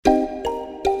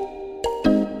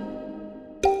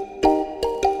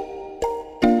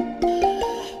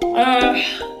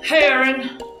Hey,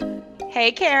 Erin.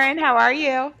 Hey, Karen, how are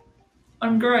you?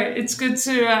 I'm great. It's good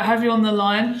to have you on the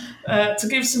line. To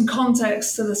give some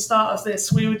context to the start of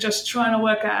this, we were just trying to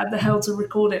work out how the hell to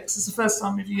record it because it's the first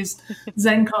time we've used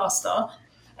Zencaster.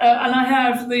 And I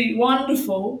have the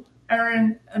wonderful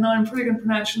Erin, and I'm probably going to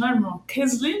pronounce your name wrong,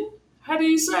 Kislin? How do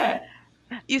you say it?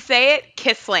 You say it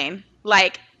Kissling,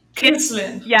 like kiss.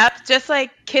 Kislin. Yep, just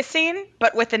like kissing,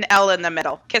 but with an L in the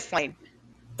middle. Kissling.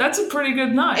 That's a pretty good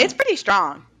It's name. pretty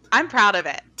strong. I'm proud of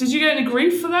it. Did you get any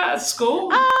grief for that at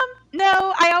school?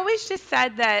 No, I always just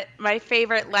said that my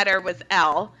favorite letter was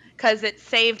L because it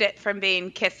saved it from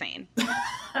being kissing.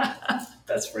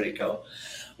 That's pretty cool.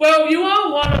 Well, you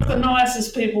are one of the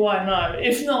nicest people I know,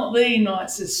 if not the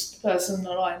nicest person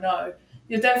that I know.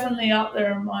 You're definitely up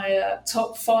there in my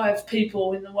top 5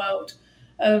 people in the world.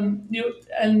 I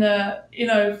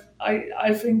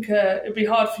think it'd be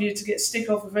hard for you to get stick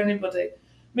off with anybody.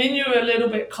 Me and you are a little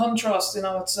bit contrasting,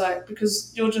 I would say,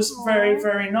 because you're just very,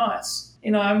 very nice.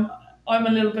 I'm a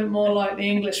little bit more like the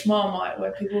English Marmite,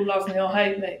 where people love me or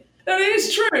hate me. No, it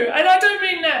is true, and I don't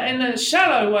mean that in a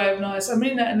shallow way of nice. I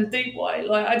mean that in a deep way.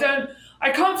 I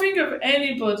can't think of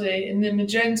anybody in the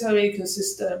Magento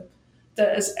ecosystem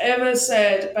that has ever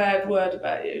said a bad word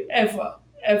about you, ever,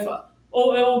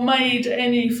 or made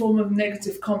any form of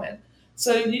negative comment.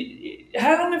 So,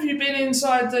 how long have you been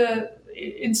inside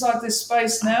this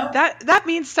space now? That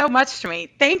means so much to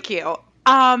me. Thank you.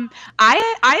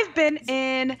 I've been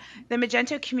in the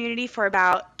Magento community for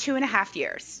about 2.5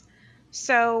 years.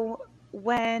 So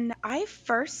when I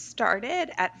first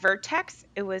started at Vertex,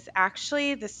 it was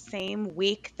actually the same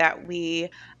week that we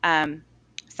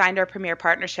signed our premier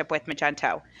partnership with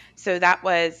Magento. So that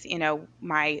was,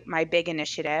 my big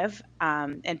initiative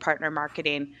in partner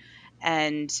marketing,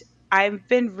 and I've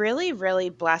been really, really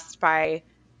blessed by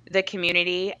the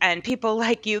community and people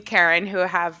like you, Karen, who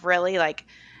have really like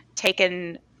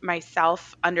taken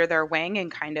myself under their wing and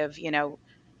kind of,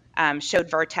 showed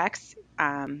Vertex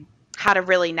how to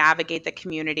really navigate the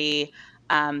community,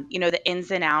 the ins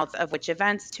and outs of which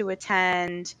events to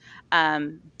attend,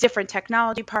 different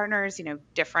technology partners,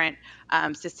 different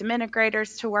system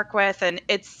integrators to work with. And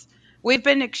we've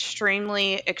been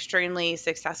extremely, extremely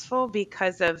successful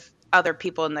because of other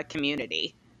people in the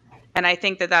community. And I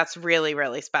think that that's really,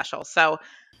 really special. So,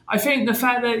 I think the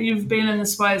fact that you've been in the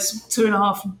space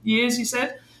 2.5 years, you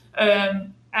said,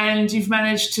 and you've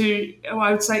managed to,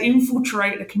 I would say,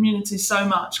 infiltrate the community so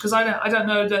much, because I don't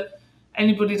know that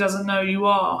anybody doesn't know you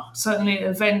are. Certainly, at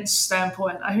events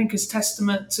standpoint, I think is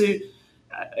testament to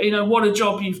what a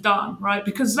job you've done, right?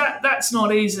 Because that's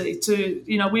not easy to,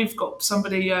 we've got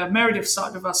somebody, Meredith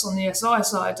side of us on the SI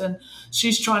side, and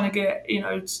she's trying to get,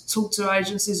 to talk to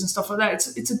agencies and stuff like that.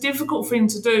 It's a difficult thing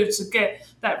to do, to get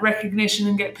that recognition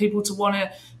and get people to want to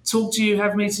talk to you,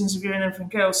 have meetings with you and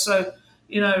everything else. So,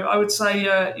 I would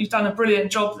say you've done a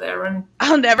brilliant job there. And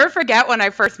I'll never forget when I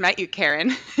first met you,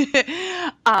 Karen.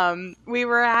 We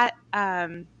were at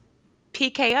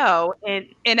PKO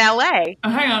in LA.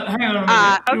 hang on a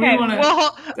minute. Do we Okay. wanna,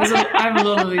 Well, I have a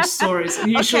lot of these stories. Are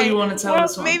you sure you want to tell well,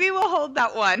 us one? maybe we'll hold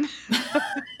that one.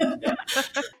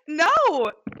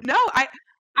 No, no,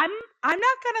 I'm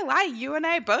not gonna lie. You and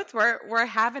I both were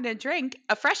having a drink,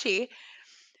 a freshie,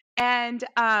 and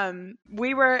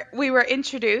we were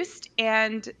introduced,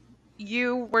 and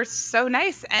you were so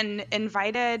nice and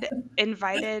invited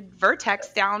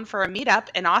Vertex down for a meetup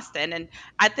in Austin. And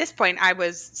at this point, I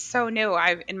was so new.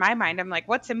 In my mind, I'm like,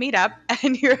 "What's a meetup?"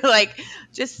 And you're like,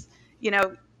 "Just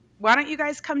why don't you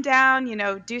guys come down?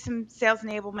 Do some sales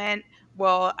enablement.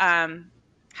 We'll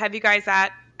have you guys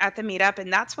at the meetup."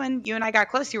 And that's when you and I got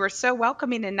close. You were so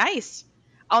welcoming and nice.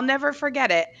 I'll never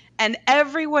forget it. And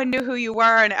everyone knew who you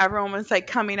were, and everyone was like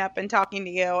coming up and talking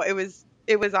to you.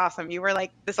 It was awesome. You were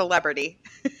like the celebrity.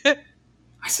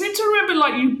 I seem to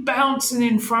remember you bouncing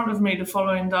in front of me the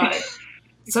following day.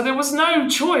 So there was no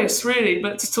choice really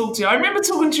but to talk to you. I remember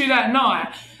talking to you that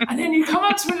night, and then you come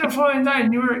up to me the following day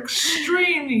and you were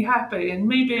extremely happy. And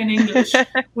me being English,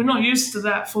 we're not used to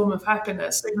that form of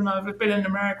happiness, even though I've been in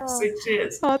America for 6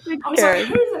 years. Oh, thanks, I was like, Karen.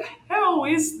 who the hell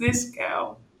is this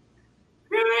girl?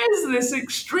 Who is this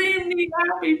extremely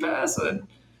happy person?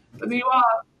 But you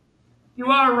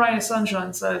are a ray of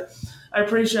sunshine, so I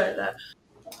appreciate that.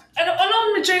 And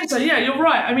on Magento, yeah, you're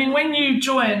right. I mean, when you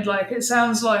joined, it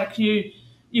sounds like you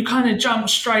kind of jumped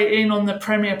straight in on the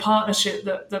premier partnership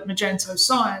that Magento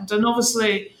signed, and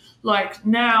obviously,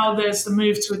 now there's the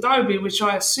move to Adobe, which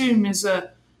I assume is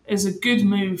a good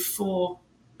move for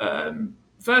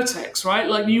Vertex,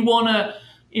 right? You want to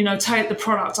take the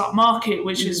product up market,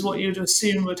 which is what you'd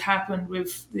assume would happen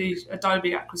with the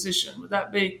Adobe acquisition. Would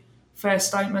that be fair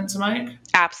statement to make.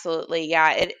 Absolutely.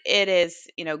 Yeah, it is,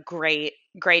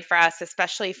 great for us,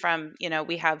 especially from,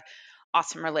 we have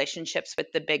awesome relationships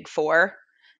with the big four.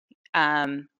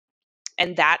 Um,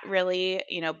 and that really,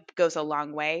 goes a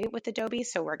long way with Adobe.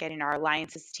 So we're getting our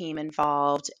alliances team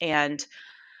involved, and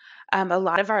a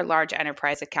lot of our large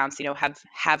enterprise accounts,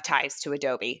 have ties to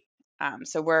Adobe.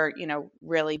 So we're,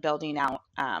 really building out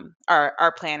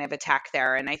our plan of attack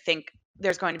there. And I think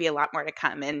there's going to be a lot more to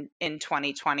come in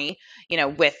 2020,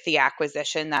 with the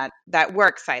acquisition that we're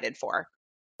excited for.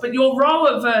 But your role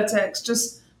at Vertex,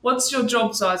 just what's your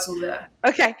job title there?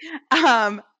 Okay.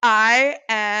 I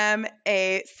am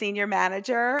a senior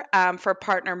manager for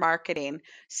partner marketing.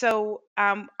 So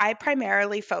I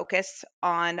primarily focus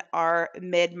on our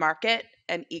mid-market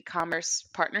and e-commerce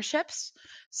partnerships.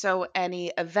 So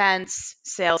any events,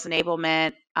 sales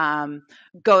enablement,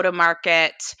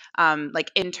 go-to-market,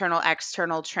 like internal,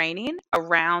 external training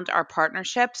around our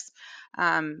partnerships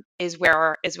is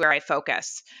where I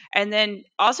focus. And then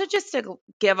also just to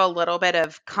give a little bit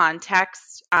of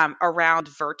context around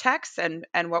Vertex and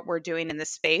what we're doing in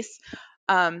this space.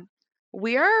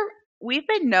 We've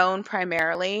been known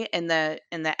primarily in the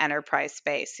enterprise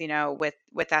space,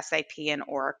 with SAP and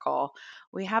Oracle.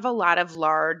 We have a lot of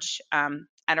large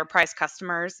enterprise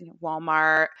customers,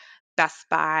 Walmart, Best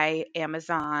Buy,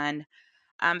 Amazon.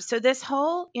 So this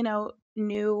whole,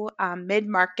 new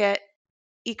mid-market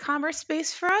e-commerce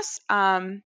space for us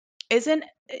isn't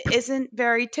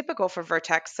very typical for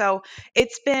Vertex. So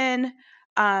it's been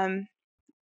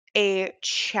a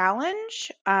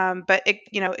challenge, but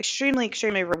extremely,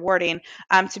 extremely rewarding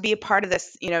to be a part of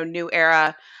this, new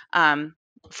era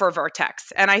for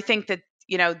Vertex. And I think that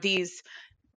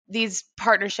these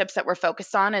partnerships that we're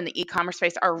focused on in the e-commerce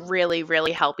space are really,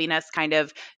 really helping us kind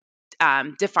of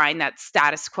define that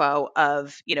status quo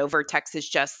of, Vertex is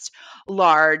just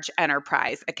large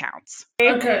enterprise accounts.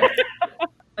 Okay.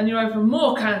 And you opened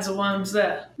more cans of worms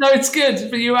there. No, it's good,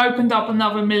 but you opened up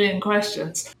another million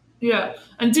questions. Yeah.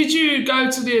 And did you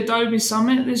go to the Adobe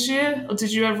Summit this year? Or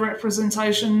did you have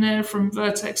representation there from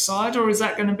Vertex side? Or is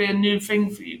that going to be a new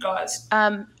thing for you guys?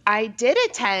 I did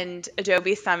attend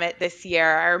Adobe Summit this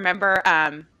year. I remember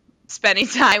spending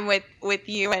time with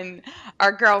you and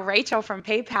our girl Rachel from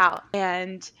PayPal.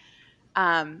 And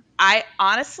I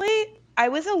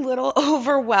was a little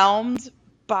overwhelmed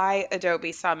by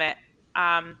Adobe Summit.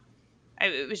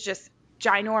 It was just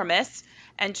ginormous,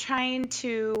 and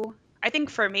I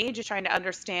think for me, just trying to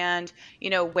understand,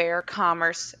 where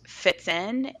commerce fits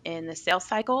in the sales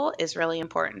cycle is really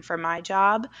important for my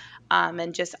job.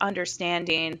 And just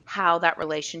understanding how that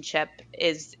relationship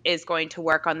is going to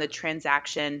work on the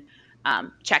transaction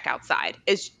checkout side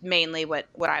is mainly what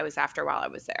I was after while I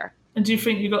was there. And do you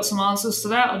think you got some answers to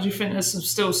that, or do you think there's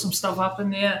still some stuff up in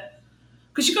the air?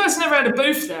 Because you guys never had a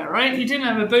booth there, right? You didn't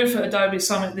have a booth at Adobe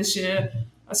Summit this year,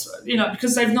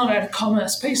 because they've not had a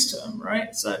commerce piece to them,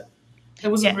 right? So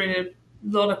there wasn't really a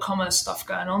lot of commerce stuff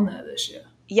going on there this year.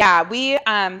 Yeah,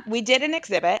 we did an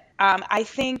exhibit. I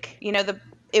think,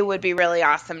 it would be really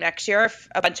awesome next year if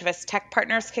a bunch of us tech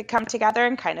partners could come together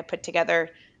and kind of put together,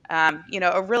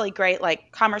 a really great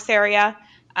commerce area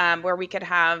where we could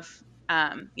have,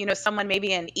 someone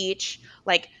maybe in each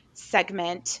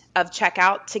segment of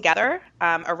checkout together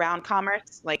around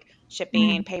commerce, like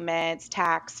shipping, payments,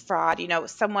 tax, fraud,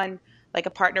 someone like a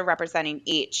partner representing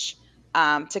each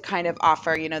to kind of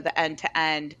offer, the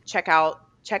end-to-end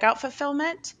checkout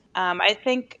fulfillment. I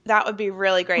think that would be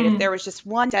really great if there was just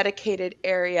one dedicated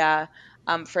area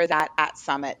for that at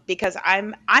Summit, because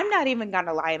I'm not even going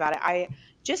to lie about it.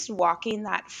 Just walking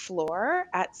that floor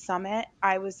at Summit,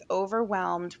 I was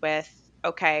overwhelmed with,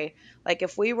 okay,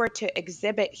 if we were to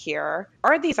exhibit here,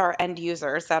 are these our end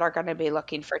users that are going to be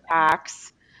looking for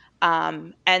tax?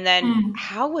 And then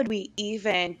how would we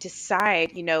even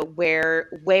decide,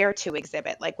 where to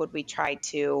exhibit? Would we try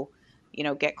to,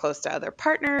 get close to other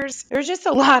partners? There's just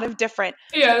a lot of different.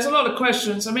 Yeah, there's a lot of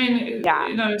questions. I mean,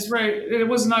 there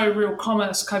was no real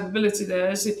commerce capability there.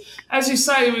 As you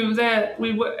say, we were there.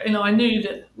 I knew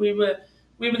that we were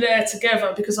there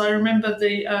together because I remember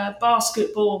the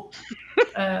basketball.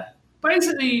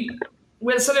 Basically,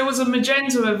 so there was a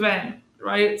Magento event,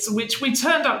 right? Which we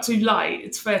turned up too late.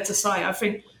 It's fair to say. I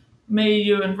think me,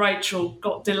 you, and Rachel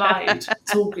got delayed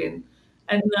talking,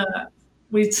 and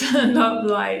we turned up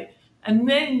late. And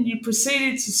then you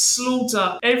proceeded to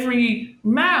slaughter every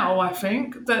Mao, I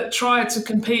think, that tried to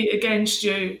compete against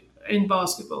you in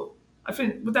basketball. I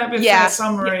think, would that be a fair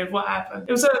summary of what happened?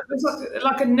 It was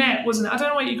like a net, wasn't it? I don't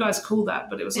know what you guys call that,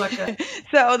 but it was like a...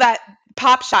 So that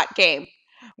pop shot game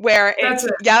where That's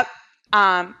it. Yep.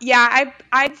 Yeah,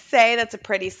 I'd say that's a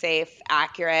pretty safe,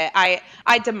 accurate.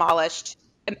 I demolished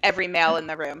every male in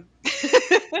the room.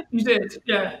 You did,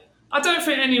 yeah. I don't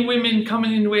think any women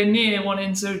coming anywhere near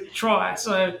wanting to try.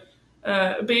 So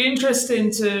it'd be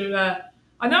interesting to.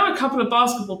 I know a couple of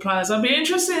basketball players. I'd be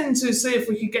interested to see if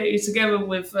we could get you together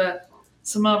with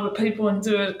some other people and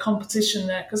do a competition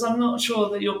there because I'm not sure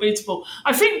that you're beatable.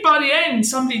 I think by the end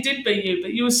somebody did beat you,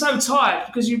 but you were so tired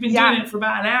because you've been doing Yeah, it for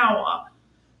about an hour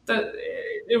that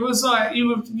it was like you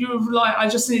were like I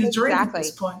just need a drink at this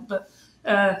exactly. point. But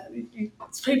uh,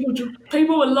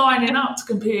 people were lining up to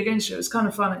compete against you. It's kind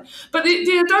of funny. But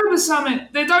the Adobe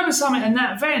Summit and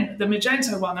that event, the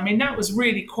Magento one, I mean that was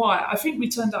really quiet. I think we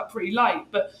turned up pretty late,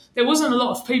 but there wasn't a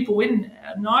lot of people in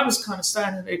there, and I was kind of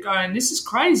standing there going, "This is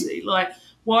crazy! Like,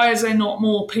 why is there not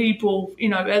more people,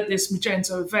 at this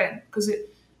Magento event?" Because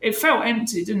it felt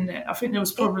empty, didn't it? I think there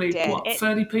was It probably did. what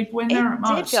 30 people in It there at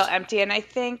did feel most. empty, and I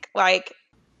think like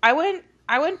I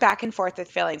went back and forth with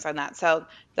feelings on that. So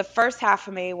the first half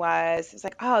of me was it's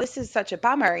like, oh, this is such a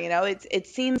bummer. It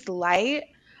seems light.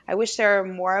 I wish there were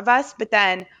more of us. But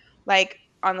then, like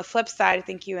on the flip side, I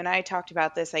think you and I talked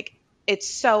about this. Like, it's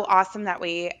so awesome that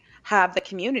we have the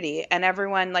community and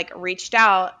everyone like reached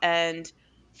out and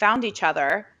found each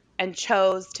other and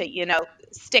chose to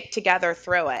stick together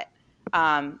through it.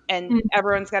 And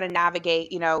everyone's got to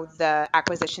navigate the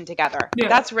acquisition together. Yeah.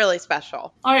 That's really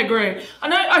special. I agree,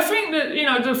 and I think that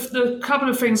the couple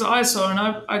of things that I saw,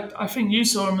 and I think you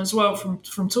saw them as well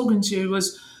from talking to you,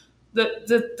 was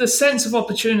the sense of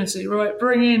opportunity, right?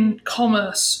 Bringing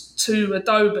commerce to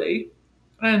Adobe,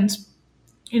 and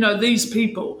these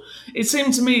people. It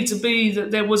seemed to me to be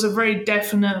that there was a very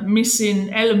definite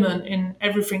missing element in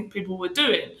everything people were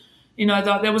doing.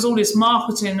 That there was all this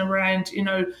marketing around,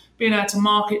 being able to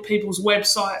market people's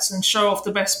websites and show off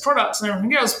the best products and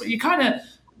everything else. But you kind of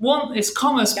want this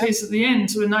commerce Yep. piece at the end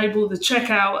to enable the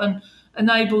checkout and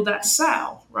enable that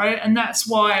sale, right? And that's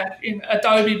why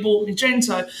Adobe bought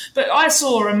Magento. But I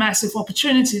saw a massive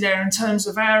opportunity there in terms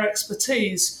of our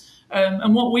expertise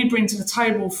and what we bring to the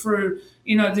table through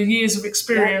the years of Yep.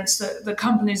 experience that the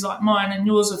companies like mine and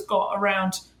yours have got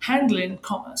around handling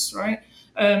commerce, right?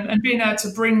 And being able to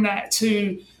bring that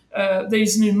to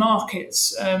these new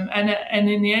markets and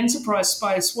in the enterprise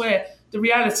space where the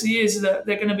reality is that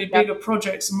they're going to be Yep. bigger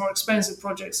projects and more expensive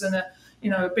projects and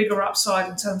a bigger upside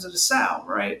in terms of the sale,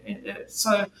 right?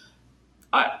 So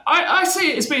I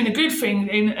see it as being a good thing,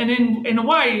 and in a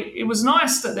way, it was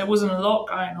nice that there wasn't a lot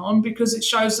going on because it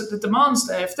shows that the demand's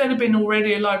there. If there had been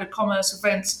already a load of commerce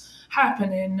events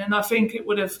happening, then I think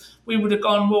we would have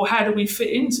gone, well, how do we fit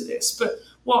into this? But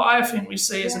what I think we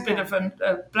see is a bit Yeah. of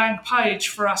a blank page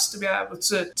for us to be able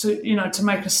to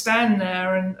make a stand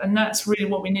there, and that's really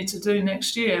what we need to do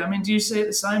next year. I mean, do you see it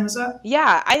the same as that?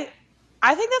 Yeah,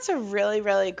 I think that's a really,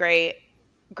 really great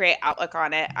outlook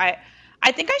on it.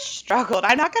 I think I struggled.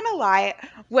 I'm not gonna lie.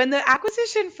 When the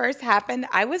acquisition first happened,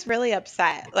 I was really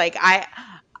upset. Like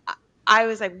I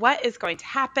was like, what is going to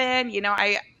happen?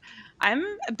 I'm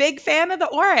a big fan of the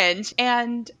orange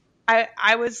and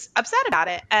I was upset about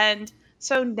it. And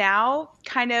so now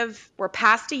kind of we're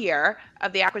past a year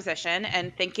of the acquisition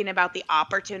and thinking about the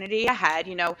opportunity ahead.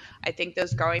 I think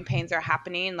those growing pains are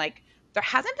happening. Like there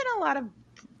hasn't been a lot of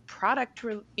product,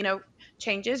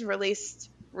 changes released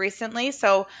recently.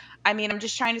 So, I mean, I'm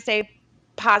just trying to stay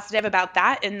positive about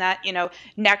that in that,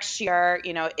 next year,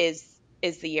 is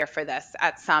the year for this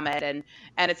at Summit and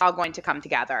it's all going to come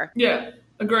together. Yeah,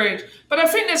 agreed. But I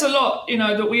think there's a lot,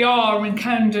 that we are and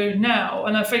can do now.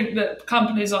 And I think that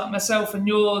companies like myself and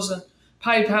yours and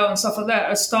PayPal and stuff like that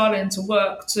are starting to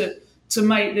work to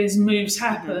make these moves Mhm.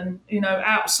 happen,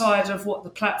 outside of what the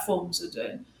platforms are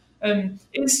doing.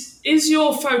 Is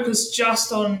your focus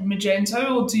just on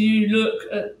Magento, or do you look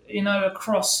at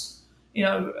across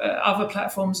other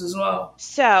platforms as well?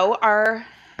 So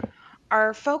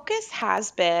our focus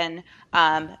has been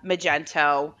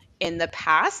Magento in the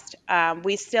past.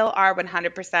 We still are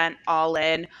 100% all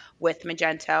in with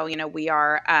Magento. We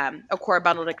are a core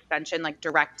bundled extension, like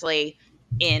directly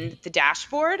in the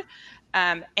dashboard.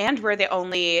 And we're the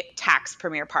only tax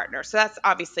premier partner. So that's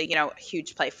obviously, a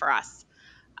huge play for us.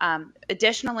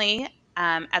 Additionally,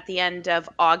 at the end of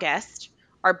August,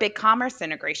 our BigCommerce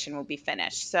integration will be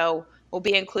finished. So we'll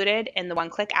be included in the One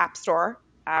Click App Store.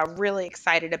 Really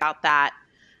excited about that.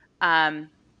 Um,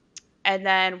 and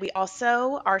then we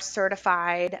also are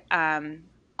certified on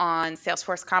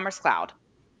Salesforce Commerce Cloud.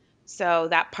 So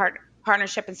that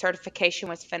partnership and certification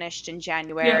was finished in Yeah.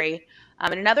 January.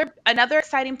 And another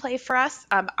exciting play for us.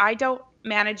 I don't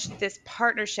manage this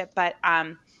partnership, but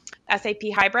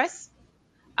SAP Hybris.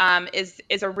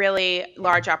 is a really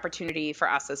large opportunity for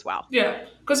us as well. Yeah,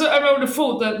 because I would have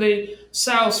thought that the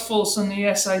Salesforce and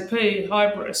the SAP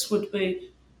Hybris would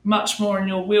be much more in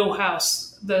your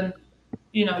wheelhouse than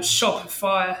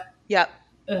Shopify, Yep.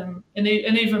 and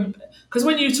even because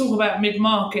when you talk about mid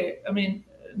market, I mean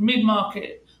mid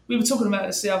market. We were talking about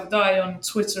this the other day on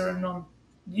Twitter and on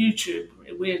YouTube,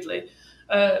 weirdly,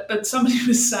 but somebody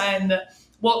was saying that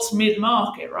what's mid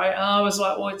market, right? And I was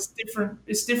like, well, it's different.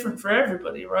 It's different for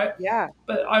everybody, right? Yeah.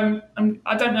 But I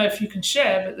don't know if you can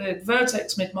share, but the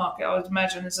Vertex mid market, I would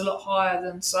imagine, is a lot higher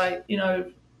than say,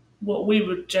 what we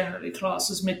would generally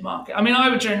class as mid market. I mean, I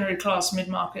would generally class mid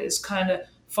market as kind of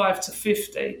 5 to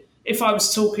 50. If I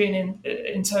was talking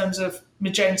in terms of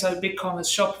Magento, BigCommerce,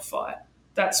 Shopify,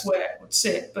 that's where it would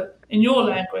sit. But in your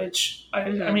language,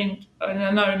 I mean, and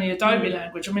I know in the Adobe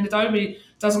language, I mean, Adobe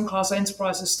doesn't class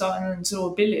enterprises starting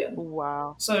until $1 billion.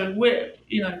 Wow. So where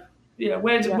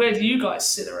do you guys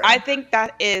sit around? I think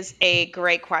that is a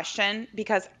great question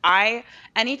because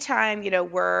anytime,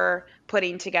 we're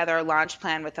putting together a launch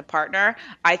plan with a partner,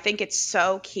 I think it's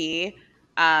so key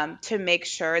to make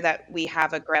sure that we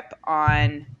have a grip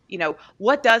on,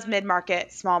 what does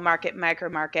mid-market, small market, micro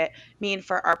market mean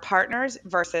for our partners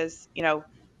versus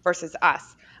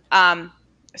us.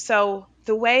 So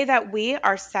the way that we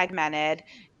are segmented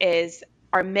is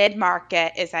our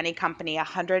mid-market is any company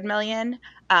 100 million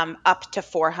up to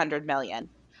 400 million.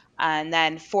 And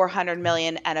then 400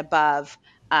 million and above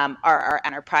are our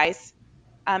enterprise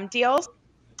deals.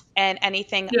 And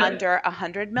anything under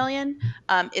 100 million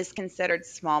is considered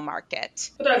small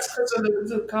market. But that's because of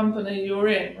the company you're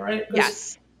in, right?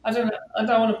 Yes. I don't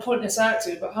want to point this out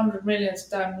to you, but 100 million is a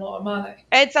damn lot of money.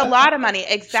 It's a lot of money,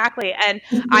 exactly. And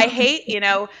I hate,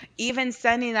 even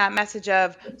sending that message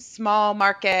of small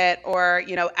market or,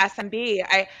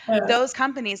 SMB. Those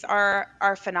companies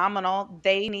are phenomenal.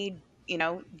 They need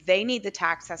the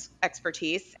tax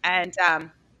expertise, and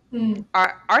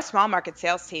our small market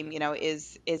sales team,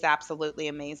 is absolutely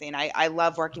amazing. I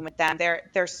love working with them.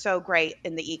 They're so great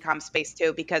in the e-com space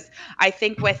too, because I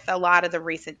think with a lot of the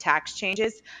recent tax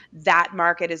changes, that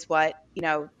market is what,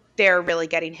 they're really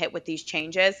getting hit with these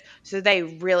changes. So they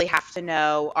really have to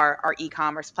know our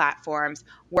e-commerce platforms,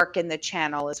 work in the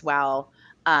channel as well.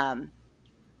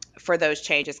 For those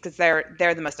changes, because they're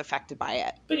the most affected by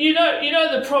it. But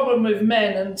the problem with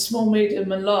men and small,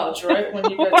 medium, and large, right? When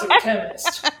you go to the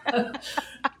chemist, well,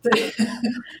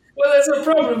 there's a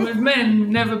problem with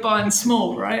men never buying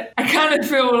small, right? I kind of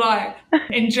feel like,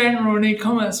 in general, in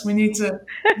e-commerce, we need to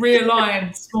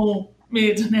realign small,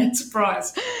 mid, and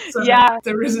enterprise, so that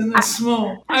there isn't a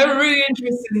small. I have a really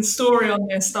interesting story on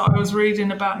this that I was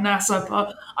reading about NASA,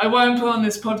 but I won't put on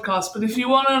this podcast. But if you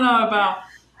want to know about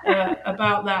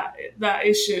that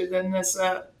issue, then there's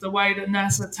the way that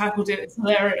NASA tackled it. It's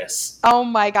hilarious. Oh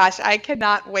my gosh, I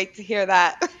cannot wait to hear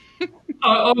that.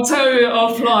 I'll tell you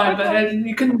offline, but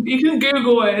you can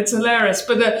Google it. It's hilarious.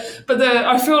 But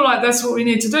I feel like that's what we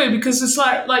need to do, because it's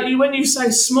like when you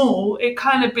say small, it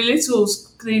kind of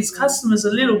belittles these customers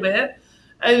a little bit.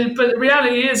 But the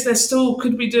reality is they still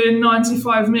could be doing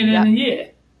 95 million a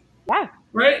year. Yeah.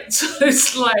 Right. So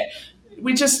it's like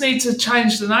we just need to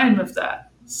change the name of that.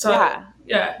 So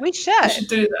we should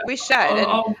do that. We should.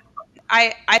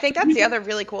 I think that's the other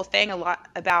really cool thing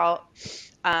about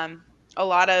a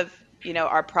lot of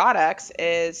our products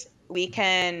is we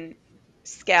can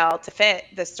scale to fit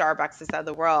the Starbucks of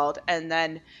the world, and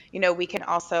then we can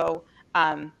also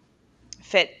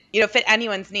fit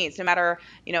anyone's needs, no matter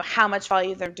how much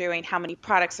volume they're doing, how many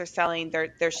products they're selling,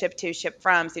 their ship to, ship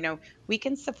froms. We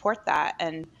can support that.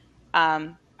 And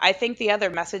I think the other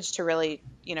message to really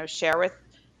share with,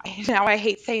 now I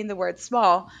hate saying the word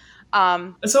small.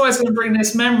 It's always going to bring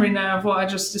this memory now of what I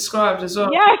just described as well.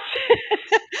 Yes.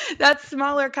 That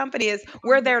smaller company is,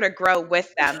 we're there to grow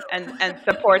with them and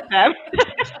support them.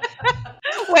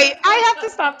 Wait, I have to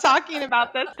stop talking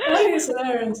about this. It's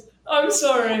hilarious. I'm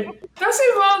sorry. That's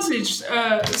the advantage.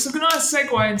 It's a nice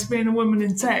segue into being a woman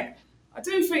in tech. I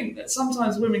do think that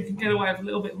sometimes women can get away with a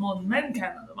little bit more than men can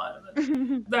at the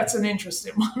moment. That's an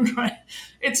interesting one, right?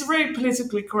 It's very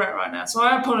politically correct right now, so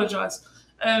I apologise.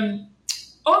 Can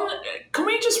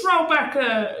we just roll back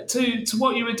to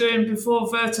what you were doing before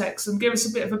Vertex and give us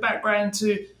a bit of a background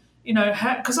to,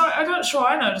 because I'm not sure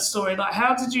I know the story. Like,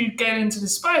 how did you get into the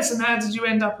space and how did you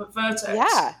end up at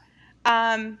Vertex?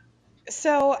 Yeah.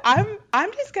 So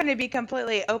I'm just going to be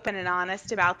completely open and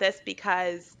honest about this,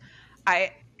 because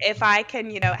if I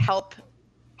can,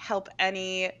 help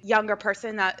any younger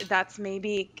person that's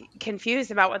maybe confused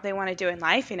about what they want to do in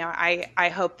life, I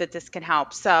hope that this can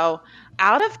help. So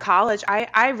out of college,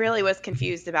 I really was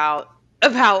confused about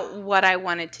about what I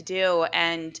wanted to do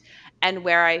and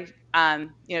where I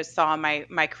saw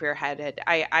my career headed.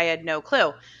 I had no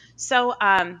clue. So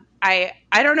I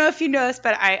don't know if you know this,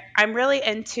 but I'm really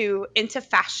into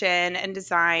fashion and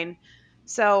design.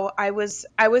 So I was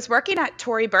working at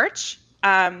Tory Burch,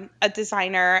 a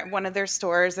designer at one of their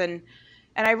stores, and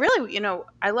I really,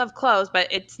 I love clothes, but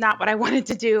it's not what I wanted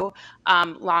to do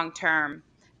long term.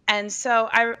 And so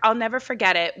I'll never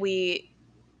forget it. We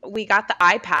got the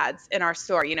iPads in our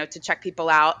store, to check people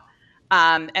out.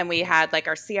 And we had like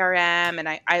our CRM, and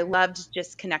I loved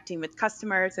just connecting with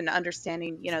customers and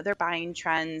understanding, their buying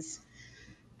trends.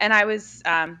 And I was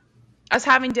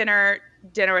having dinner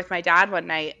with my dad one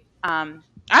night. I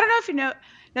don't know if you know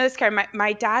this, Karen.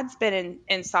 My dad's been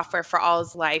in software for all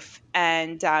his life,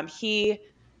 and he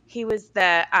was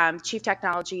the chief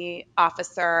technology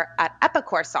officer at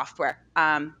Epicor Software,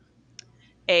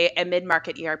 a mid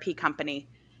market ERP company.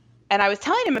 And I was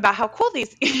telling him about how cool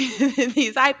these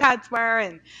these iPads were,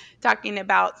 and talking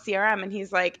about CRM, and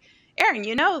he's like,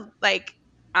 "Aaron, like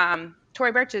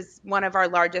Tory Burch is one of our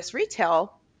largest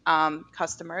retail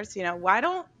customers. Why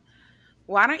don't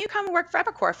you come and work for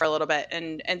Epicor for a little bit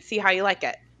and see how you like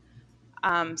it?"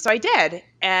 So I did,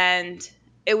 and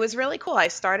it was really cool. I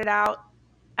started out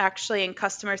actually in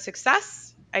customer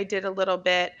success. I did a little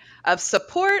bit of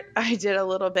support. I did a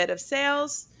little bit of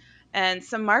sales and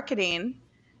some marketing,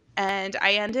 and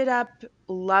I ended up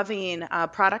loving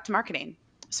product marketing.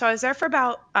 So I was there for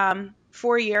about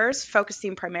 4 years,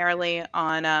 focusing primarily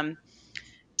on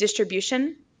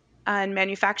distribution and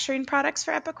manufacturing products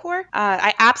for Epicor.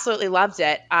 I absolutely loved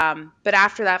it. But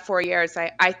after that 4 years,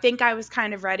 I think I was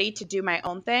kind of ready to do my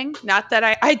own thing. Not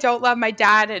that I don't love my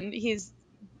dad, and he's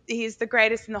the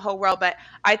greatest in the whole world, but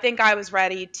I think I was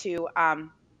ready to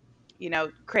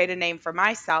create a name for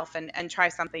myself and try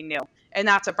something new. And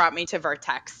that's what brought me to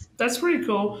Vertex. That's pretty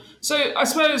cool. So I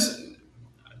suppose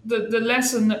the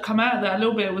lesson that come out of that a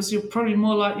little bit was you're probably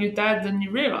more like your dad than you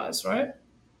realize, right?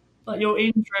 Like your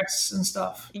interests and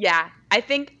stuff. Yeah, I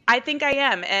think I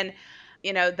am. And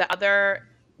the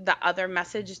other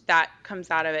message that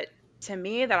comes out of it to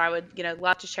me that I would,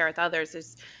 love to share with others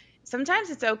is sometimes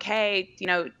it's okay,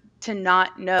 to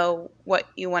not know what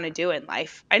you want to do in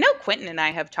life. I know Quentin and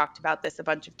I have talked about this a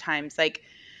bunch of times. Like,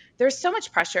 there's so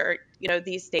much pressure,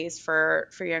 these days for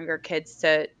younger kids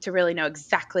to really know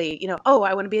exactly, oh,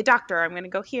 I want to be a doctor. I'm going to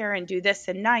go here and do this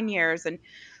in 9 years. And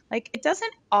like, it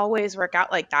doesn't always work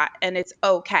out like that. And it's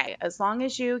okay. As long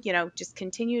as you, just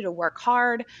continue to work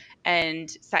hard and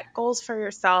set goals for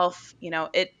yourself,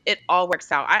 it all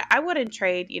works out. I wouldn't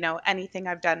trade, anything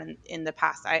I've done in the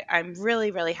past. I'm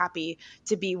really, really happy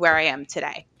to be where I am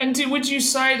today. And would you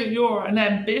say that you're an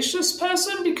ambitious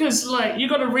person? Because like you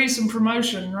got a recent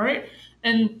promotion, right?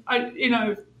 And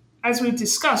as we've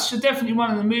discussed, you're definitely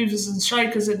one of the movers and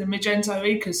shakers in the Magento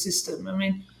ecosystem. I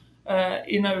mean,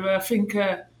 I think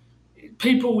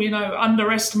people,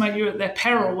 underestimate you at their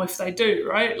peril if they do,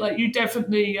 right? Like you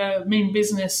definitely mean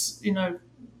business,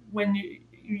 when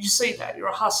you see that you're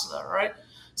a hustler, right?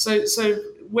 So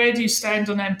where do you stand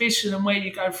on ambition and where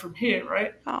you go from here,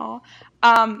 right? Oh,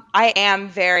 I am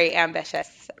very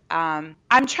ambitious. I'm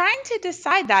trying to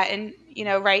decide that, and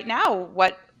right now,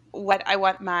 what I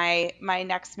want my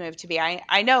next move to be.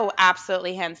 I know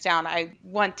absolutely hands down, I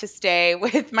want to stay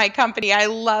with my company. I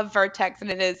love Vertex, and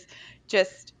it is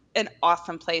just an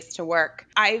awesome place to work.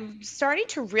 I'm starting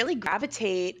to really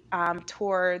gravitate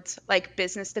towards like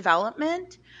business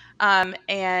development,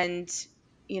 and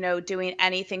doing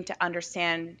anything to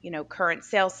understand, current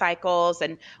sales cycles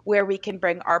and where we can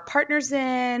bring our partners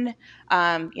in,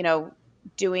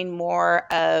 doing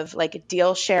more of like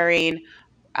deal sharing,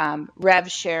 rev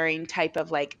sharing type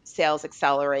of like sales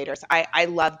accelerators. I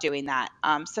love doing that.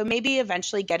 So maybe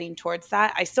eventually getting towards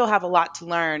that. I still have a lot to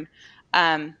learn.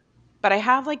 But I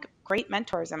have like great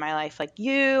mentors in my life, like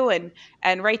you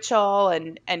and Rachel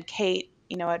and Kate,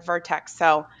 at Vertex.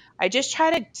 So I just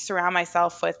try to surround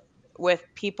myself with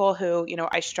people who,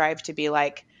 I strive to be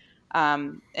like,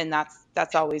 and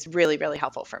that's always really, really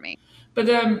helpful for me. But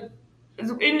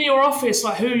in your office,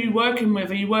 like who are you working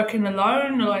with? Are you working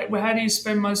alone? Like, well, how do you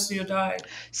spend most of your day?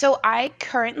 So I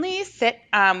currently sit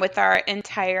with our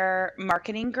entire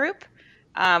marketing group.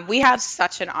 We have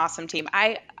such an awesome team.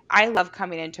 I love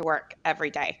coming into work every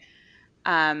day.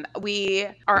 We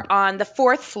are on the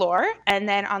fourth floor, and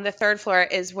then on the third floor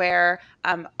is where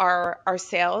our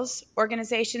sales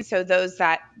organization. So those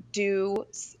that do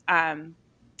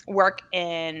work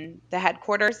in the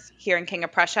headquarters here in King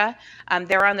of Prussia,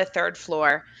 they're on the third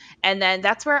floor, and then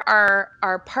that's where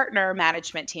our partner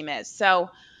management team is. So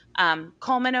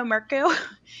Coleman O'Murku,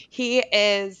 he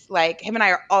is like, him and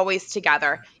I are always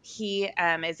together. He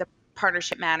is a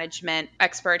partnership management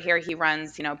expert here. He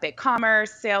runs,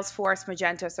 BigCommerce, Salesforce,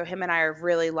 Magento. So him and I are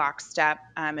really lockstep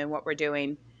in what we're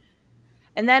doing.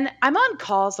 And then I'm on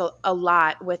calls a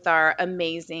lot with our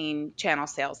amazing channel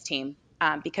sales team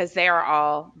because they're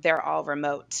all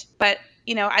remote. But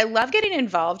I love getting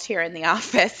involved here in the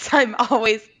office.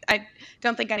 I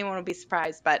don't think anyone will be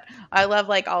surprised, but I love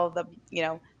like all of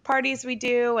the parties we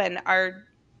do, and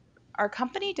our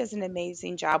company does an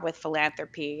amazing job with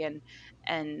philanthropy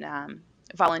and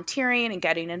volunteering and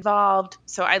getting involved.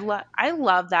 So I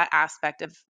love that aspect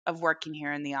of working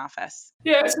here in the office.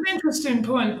 Yeah, it's an interesting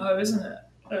point, though, isn't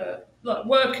it? Like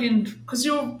working, because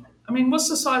I mean, what's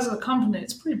the size of the company?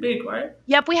 It's pretty big, right?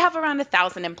 Yep, we have around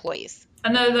 1,000 employees.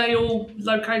 And are they all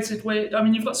located where, I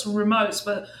mean, you've got some remotes,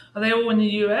 but are they all in the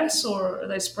US or are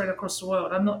they spread across the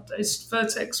world? Is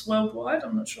Vertex worldwide?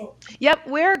 I'm not sure. Yep,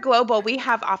 we're global. We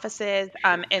have offices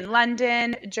in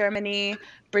London, Germany,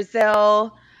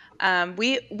 Brazil.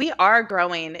 We are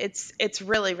growing. It's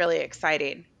really, really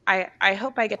exciting. I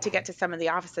hope I get to some of the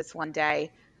offices one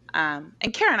day.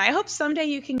 And Karen, I hope someday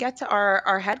you can get to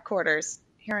our headquarters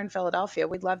here in Philadelphia.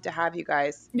 We'd love to have you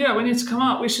guys. Yeah, we need to come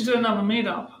up. We should do another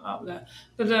meetup up there.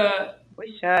 But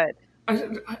We should.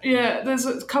 yeah, there's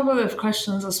a couple of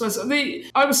questions, I suppose.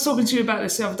 I was talking to you about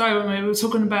this the other day when we were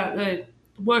talking about the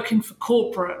working for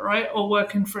corporate, right, or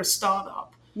working for a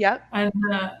startup. Yep. And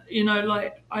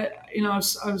like I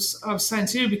was saying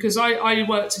to you, because I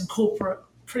worked in corporate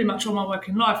pretty much all my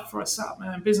working life before I set up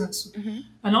my own business,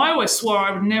 and I always swore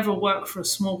I would never work for a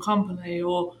small company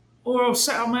or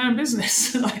set up my own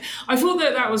business. Like, I thought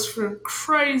that was for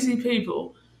crazy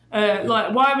people.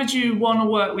 Like, why would you want to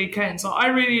work weekends? Like, I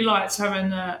really liked having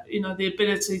the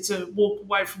ability to walk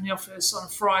away from the office on a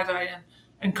Friday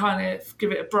and kind of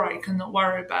give it a break and not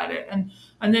worry about it. And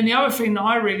then the other thing that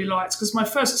I really liked, because my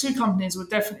first two companies were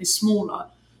definitely smaller.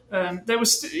 They were,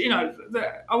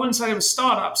 I wouldn't say they were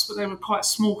startups, but they were quite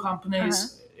small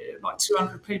companies, like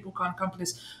 200 people kind of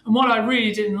companies. And what I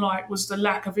really didn't like was the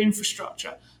lack of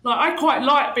infrastructure. Like, I quite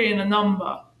like being a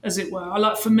number, as it were. I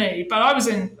like, for me, but I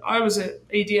was at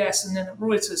EDS and then at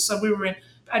Reuters, so we were in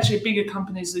actually bigger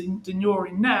companies than you're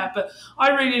in now. But I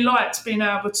really liked being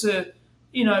able to,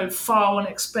 file an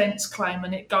expense claim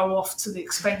and it go off to the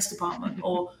expense department,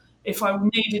 or if I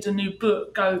needed a new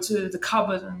book, go to the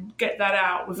cupboard and get that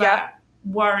out without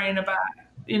worrying about,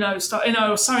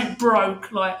 or something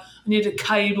broke, like I needed a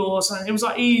cable or something. It was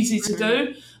like easy to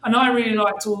do. And I really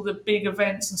liked all the big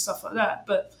events and stuff like that.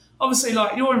 But obviously,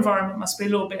 like, your environment must be a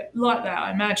little bit like that,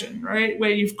 I imagine, right?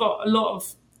 Where you've got a lot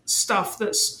of stuff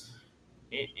that's,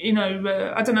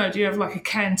 I don't know, do you have like a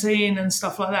canteen and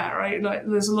stuff like that, right? Like,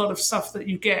 there's a lot of stuff that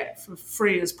you get for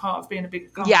free as part of being a bigger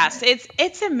company. Yes,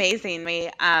 it's amazing. We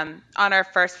on our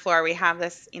first floor we have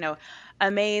this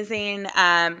amazing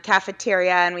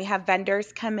cafeteria, and we have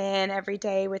vendors come in every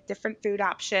day with different food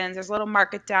options. There's a little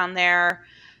market down there.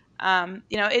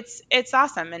 It's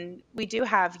awesome, and we do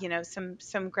have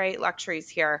some great luxuries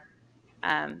here.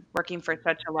 Working for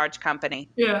such a large company.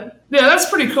 Yeah, that's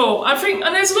pretty cool. I think,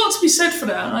 and there's a lot to be said for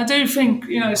that. And I do think,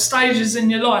 stages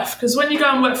in your life, because when you go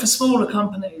and work for smaller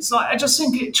companies, like, I just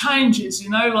think it changes,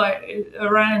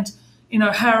 around,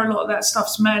 how a lot of that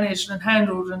stuff's managed and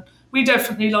handled. And we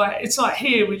definitely it's like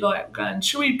here, we like going,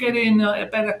 should we get in a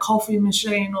better coffee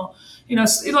machine, or,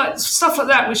 like stuff like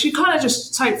that, which you kind of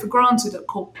just take for granted at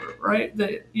corporate, right?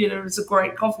 That, it's a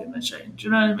great coffee machine. Do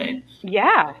you know what I mean?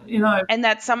 Yeah. And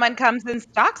that someone comes and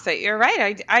stocks it. You're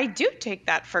right. I do take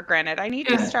that for granted. I need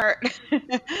to start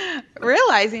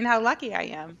realizing how lucky I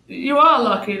am. You are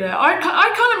lucky there. I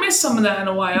kind of miss some of that in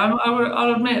a way.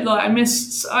 I'll admit, like,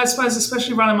 I suppose,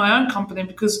 especially running my own company,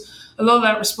 because a lot of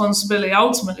that responsibility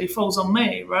ultimately falls on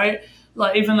me, right?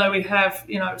 Like, even though we have,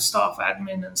 staff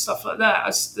admin and stuff like that,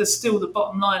 there's still the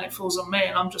bottom line, it falls on me.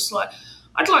 And I'm just like,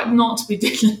 I'd like not to be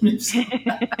dealing with something.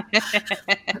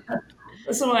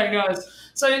 That's the way it goes.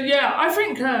 So, yeah, I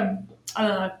think, I don't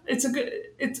know,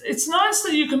 it's nice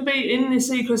that you can be in this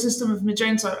ecosystem of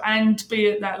Magento and be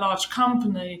at that large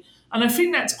company. And I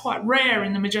think that's quite rare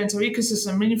in the Magento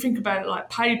ecosystem. When you think about it, like,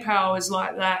 PayPal is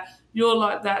like that, you're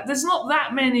like that. There's not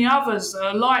that many others that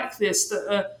are like this, that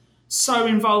are so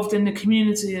involved in the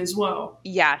community as well.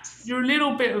 Yes. You're a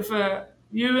little bit of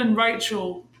you and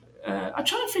Rachel. I'm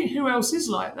trying to think who else is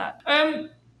like that.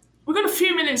 We've got a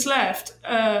few minutes left.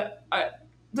 The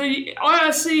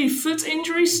IRC foot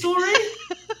injury story.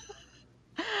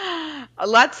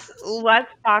 Let's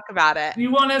talk about it.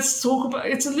 You want us to talk about?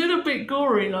 It's a little bit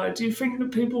gory, though. Do you think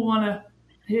that people want to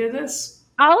hear this?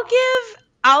 I'll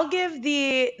give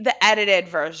the edited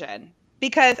version.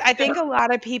 because I Yeah. think a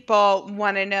lot of people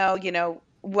want to know,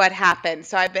 what happened.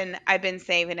 So I've been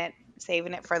saving it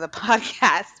for the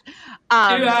podcast. You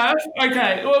Um, have?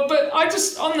 Okay. Well, but I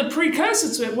just, on the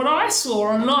precursor to it, what I saw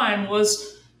online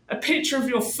was a picture of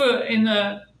your foot in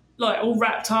a, like, all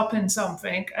wrapped up in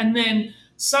something, and then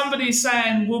somebody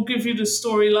saying, we'll give you the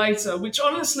story later, which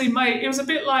honestly, mate, it was a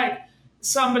bit like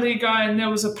somebody going, there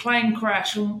was a plane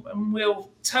crash and we'll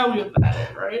tell you about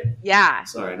it, right? yeah,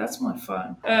 Sorry, that's my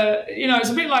phone. It's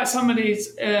a bit like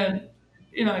somebody's,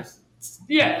 you know,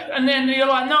 yeah, and then you're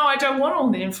like, no, I don't want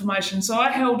all the information. So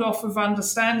I held off of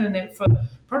understanding it for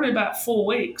probably about 4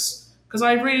 weeks because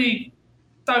I really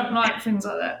don't like things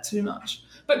like that too much.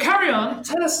 But carry on,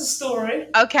 tell us the story.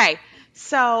 okay.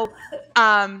 So,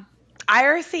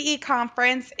 IRCE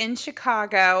conference in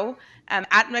Chicago,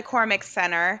 at McCormick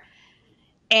Center,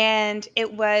 and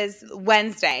it was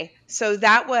Wednesday. So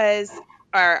that was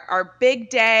our big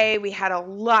day. We had a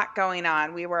lot going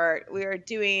on. We were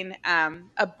doing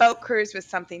a boat cruise with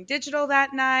Something Digital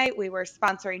that night. We were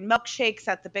sponsoring milkshakes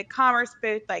at the Big Commerce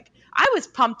booth. Like, I was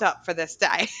pumped up for this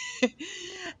day.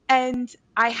 And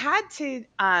I had to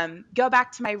go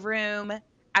back to my room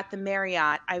at the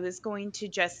Marriott. I was going to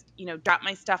just, drop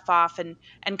my stuff off and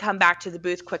come back to the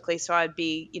booth quickly so I'd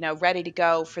be, ready to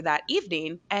go for that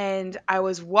evening. And I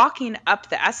was walking up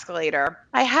the escalator.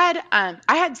 I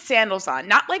had sandals on,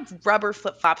 not like rubber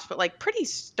flip-flops, but like pretty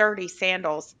sturdy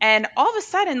sandals. And all of a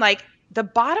sudden, like, the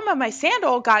bottom of my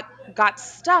sandal got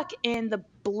stuck in the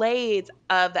blades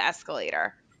of the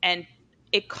escalator, and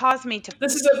it caused me to.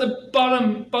 This is at the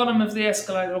bottom of the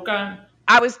escalator, going.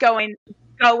 I was going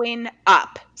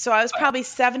up. So I was probably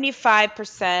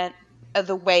 75% of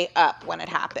the way up when it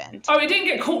happened. Oh, it didn't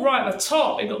get caught right at the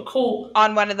top. It got caught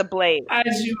on one of the blades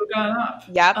as you were going up.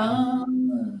 Yep.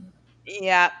 Um,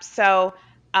 Yep. So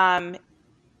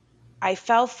I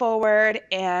fell forward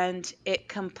and it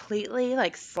completely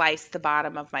like sliced the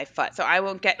bottom of my foot. So I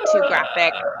won't get too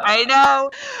graphic. I know,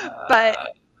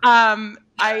 but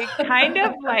I kind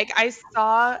of like I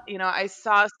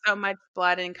saw so much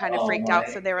blood and kind of freaked out.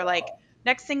 So they were like,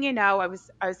 next thing you know, I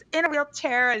was in a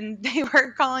wheelchair and they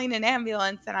were calling an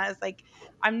ambulance, and I was like,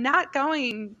 I'm not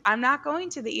going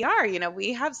to the ER.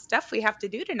 We have stuff we have to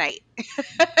do tonight.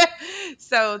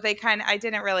 So I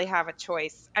didn't really have a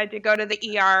choice. I had to go to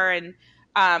the ER, and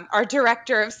our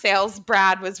director of sales,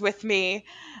 Brad, was with me.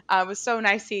 It was so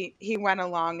nice. He went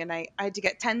along, and I had to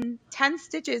get 10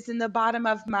 stitches in the bottom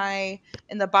of my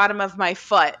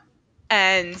foot.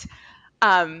 And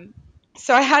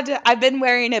so I've been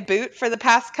wearing a boot for the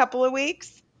past couple of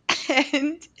weeks,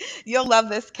 and you'll love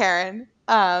this, Karen.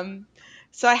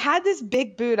 So I had this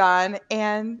big boot on,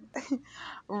 and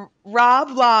Rob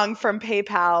Long from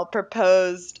PayPal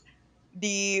proposed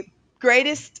the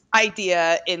greatest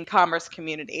idea in commerce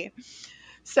community.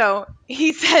 So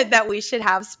he said that we should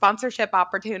have sponsorship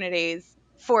opportunities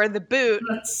for the boot.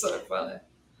 That's so funny.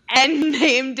 And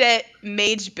named it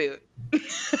Mage Boot.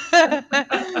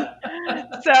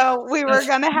 So we were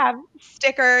going to have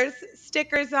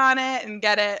stickers on it and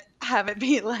have it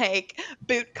be like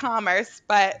Boot Commerce.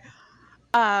 But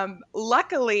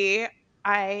luckily,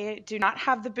 I do not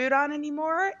have the boot on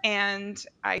anymore, and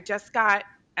I just got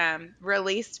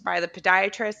released by the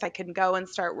podiatrist. I can go and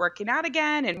start working out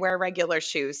again and wear regular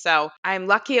shoes. So I'm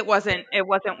lucky it wasn't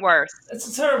worse.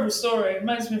 It's a terrible story. It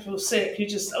makes me feel sick.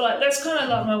 That's kind of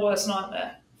like my worst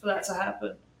nightmare for that to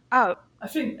happen. Oh, I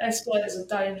think escalators are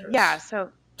dangerous. Yeah. So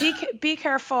be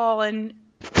careful and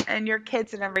your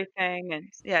kids and everything. And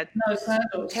yeah, no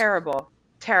sandals. Terrible.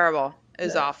 It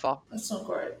was awful. That's not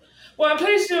great. Well, I'm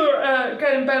pleased you're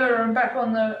getting better and back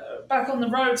on the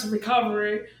road to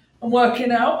recovery and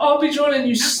working out. I'll be joining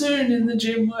you soon in the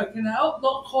gym working out.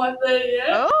 Not quite there yet.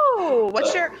 Oh,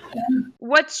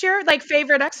 what's your like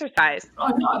favorite exercise?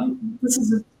 This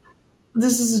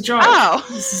is a joke. Oh,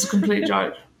 this is a complete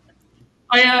joke.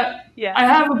 I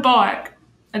have a bike.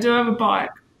 I do have a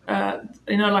bike.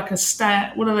 Like a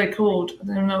stand. What are they called? I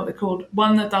don't even know what they're called.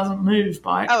 One that doesn't move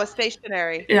bike. Oh, a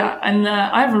stationary. Yeah, and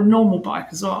I have a normal bike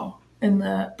as well.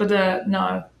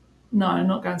 No, I'm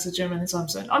not going to the gym anytime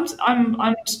soon.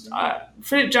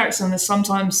 Philip Jackson has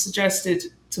sometimes suggested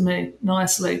to me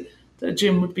nicely that a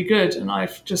gym would be good, and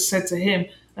I've just said to him,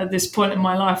 at this point in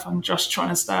my life, I'm just trying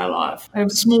to stay alive. I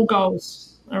have small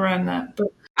goals around that, but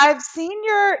I've seen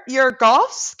your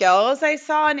golf skills. I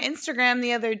saw on Instagram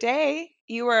the other day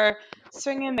you were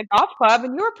swinging the golf club,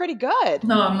 and you were pretty good.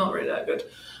 No, I'm not really that good.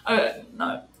 No,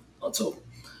 not at all.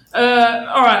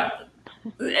 All right.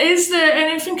 Is there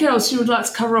anything else you would like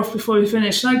to cover off before we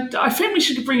finish? And I think we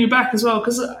should bring you back as well,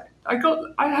 because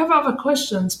I have other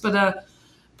questions, but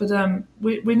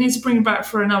we need to bring it back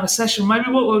for another session.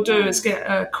 Maybe what we'll do is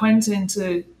get Quentin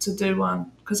to do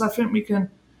one, because I think we can.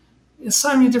 There's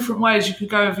so many different ways you could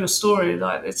go with your story.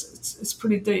 Like it's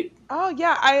pretty deep. Oh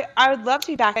yeah, I would love to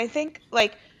be back. I think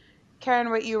like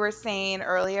Karen, what you were saying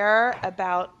earlier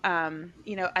about,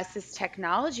 us as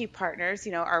technology partners,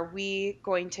 are we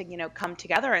going to, come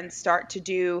together and start to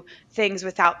do things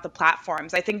without the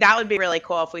platforms? I think that would be really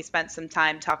cool if we spent some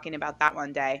time talking about that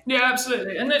one day. Yeah,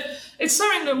 absolutely. And it's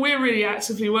something that we're really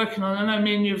actively working on. I know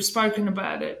me and you have spoken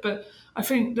about it, but I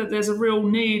think that there's a real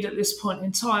need at this point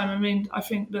in time. I mean, I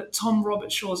think that Tom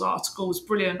Robertshaw's article was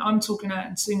brilliant. I'm talking out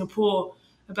in Singapore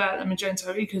about the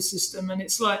Magento ecosystem, and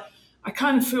it's like, I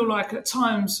kind of feel like at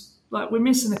times, like we're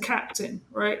missing a captain,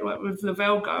 right? Like with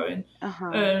Lavelle going, Uh-huh.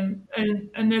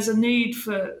 and there's a need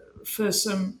for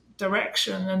some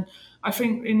direction. And I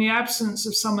think in the absence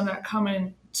of some of that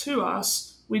coming to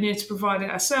us, we need to provide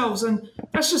it ourselves. And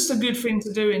that's just a good thing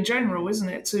to do in general, isn't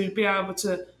it? To be able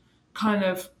to kind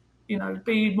of,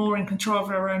 be more in control of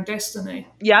our own destiny.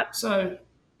 Yep. So,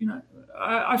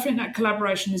 I think that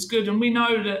collaboration is good. And we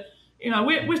know that,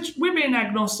 we're being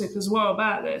agnostic as well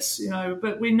about this,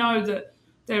 but we know that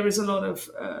there is a lot of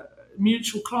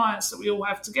mutual clients that we all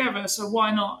have together. So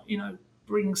why not,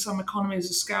 bring some economies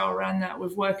of scale around that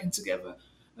with working together,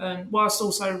 whilst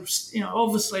also,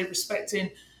 obviously respecting,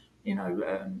 you know,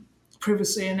 um,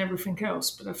 privacy and everything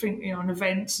else. But I think, in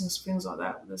events and things like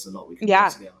that, there's a lot we can do Yeah,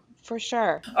 together. for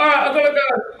sure. All right, I've got to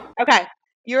go. Okay.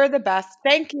 You're the best.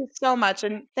 Thank you so much.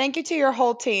 And thank you to your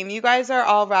whole team. You guys are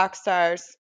all rock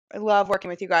stars. I love working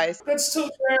with you guys. Good to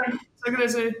talk, Sharon. Take it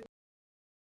easy.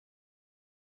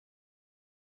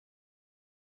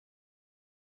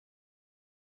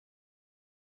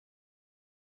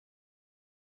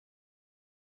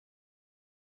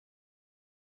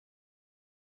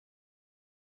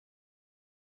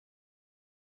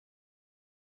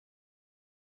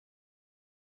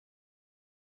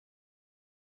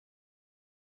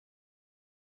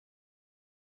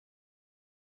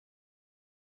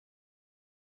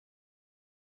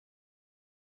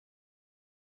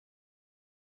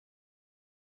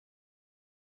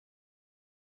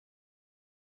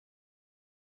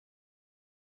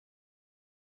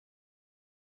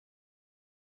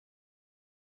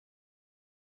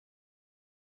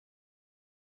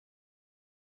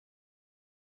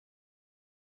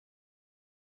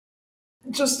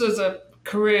 Just as a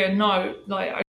career note, like